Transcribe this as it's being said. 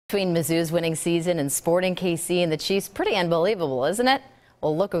Between Mizzou's winning season and Sporting KC and the Chiefs, pretty unbelievable, isn't it?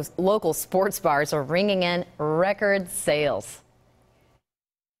 Well, local sports bars are ringing in record sales.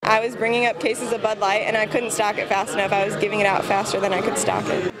 I was bringing up cases of Bud Light and I couldn't stock it fast enough. I was giving it out faster than I could stock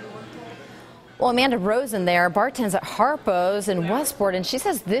it. Well, Amanda Rosen there bartends at Harpo's in Westport, and she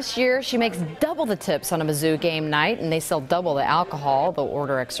says this year she makes double the tips on a Mizzou game night, and they sell double the alcohol. They'll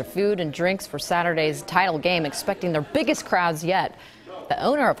order extra food and drinks for Saturday's title game, expecting their biggest crowds yet. The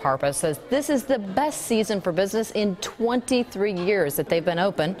owner of Harpo's says this is the best season for business in 23 years that they've been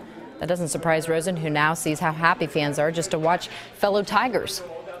open. That doesn't surprise Rosen, who now sees how happy fans are just to watch fellow Tigers.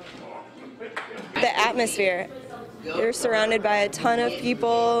 The atmosphere. You're surrounded by a ton of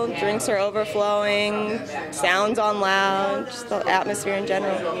people, drinks are overflowing, sounds on loud, just the atmosphere in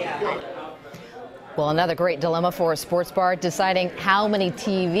general. Well, another great dilemma for a sports bar, deciding how many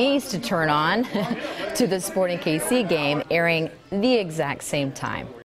TVs to turn on to the Sporting KC game, airing the exact same time.